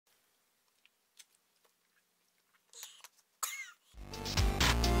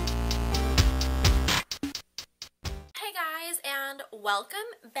Welcome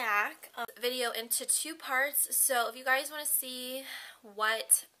back. Video into two parts. So if you guys want to see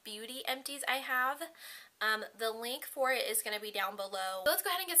what beauty empties I have, the link for it is going to be down below. So let's go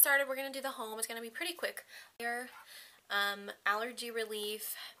ahead and get started. We're going to do the home. It's going to be pretty quick. Here, allergy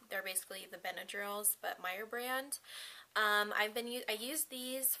relief. They're basically the Benadryls, but Meijier brand. I use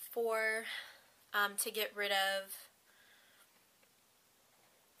these for to get rid of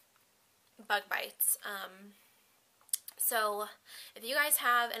bug bites. So if you guys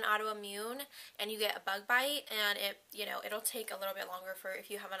have an autoimmune and you get a bug bite and it'll take a little bit longer for if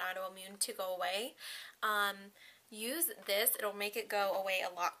you have an autoimmune to go away, use this. It'll make it go away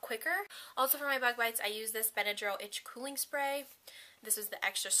a lot quicker. Also for my bug bites, I use this Benadryl itch cooling spray. This is the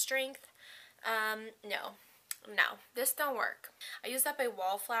extra strength. No, this don't work. I used that by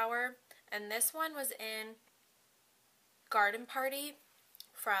Wallflower, and this one was in Garden Party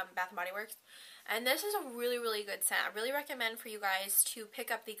from Bath & Body Works. And this is a really, really good scent. I really recommend for you guys to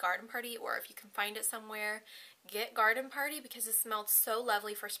pick up the Garden Party, or if you can find it somewhere, get Garden Party, because it smells so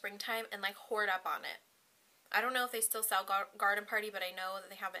lovely for springtime, and like hoard up on it. I don't know if they still sell Garden Party, but I know that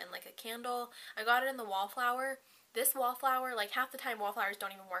they have it in like a candle. I got it in the Wallflower. This Wallflower, like half the time Wallflowers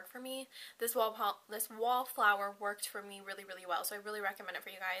don't even work for me. This Wallflower worked for me really, really well. So I really recommend it for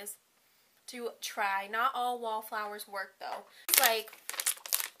you guys to try. Not all Wallflowers work though. It's like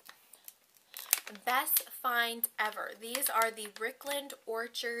best find ever. These are the Rickland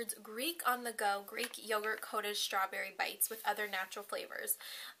Orchards Greek on the Go Greek yogurt coated strawberry bites with other natural flavors.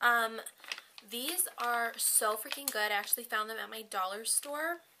 These are so freaking good. I actually found them at my dollar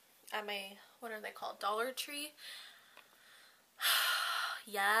store, at my, what are they called, Dollar Tree.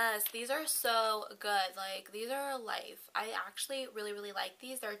 Yes, these are so good. Like, these are a life. I actually really, really like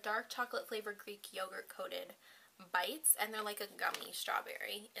these. They're dark chocolate flavored Greek yogurt coated bites, and they're like a gummy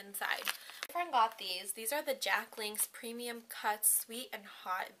strawberry inside. My friend got these. These are the Jack Link's Premium Cuts Sweet and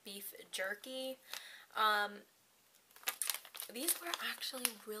Hot Beef Jerky. These were actually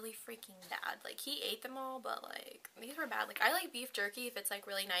really freaking bad. Like, he ate them all, but like, these were bad. Like, I like beef jerky if it's like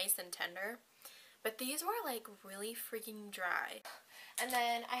really nice and tender, but these were like really freaking dry. And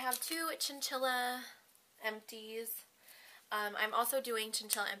then I have two Chinchilla empties. I'm also doing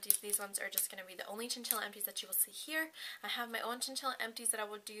Chinchilla empties. These ones are just going to be the only Chinchilla empties that you will see here. I have my own Chinchilla empties that I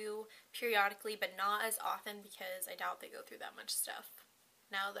will do periodically, but not as often because I doubt they go through that much stuff.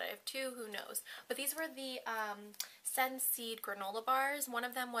 Now that I have two, who knows? But these were the Sunseed granola bars. One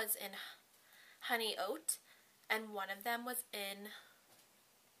of them was in honey oat, and one of them was in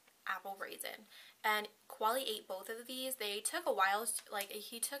apple raisin. And Quali ate both of these. They took a while. Like,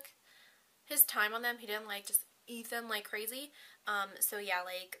 he took his time on them. He didn't like just eat them like crazy. So yeah,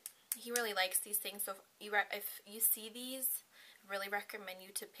 like, he really likes these things. So if you see these, I really recommend you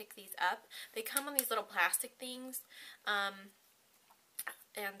to pick these up. They come on these little plastic things.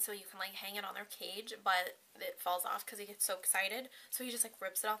 And so you can like hang it on their cage, but it falls off because he gets so excited. So he just like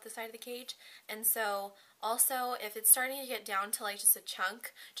rips it off the side of the cage. And so also, if it's starting to get down to like just a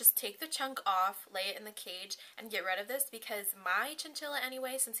chunk, just take the chunk off, lay it in the cage, and get rid of this, because my chinchilla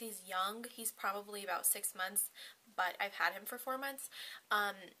anyway, since he's young, he's probably about 6 months, but I've had him for 4 months,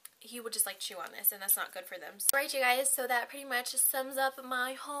 he would just like chew on this, and that's not good for them. Alright, you guys, so that pretty much sums up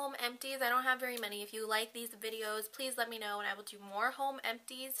my home empties. I don't have very many. If you like these videos, please let me know, and I will do more home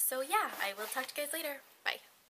empties. So yeah, I will talk to you guys later. Bye.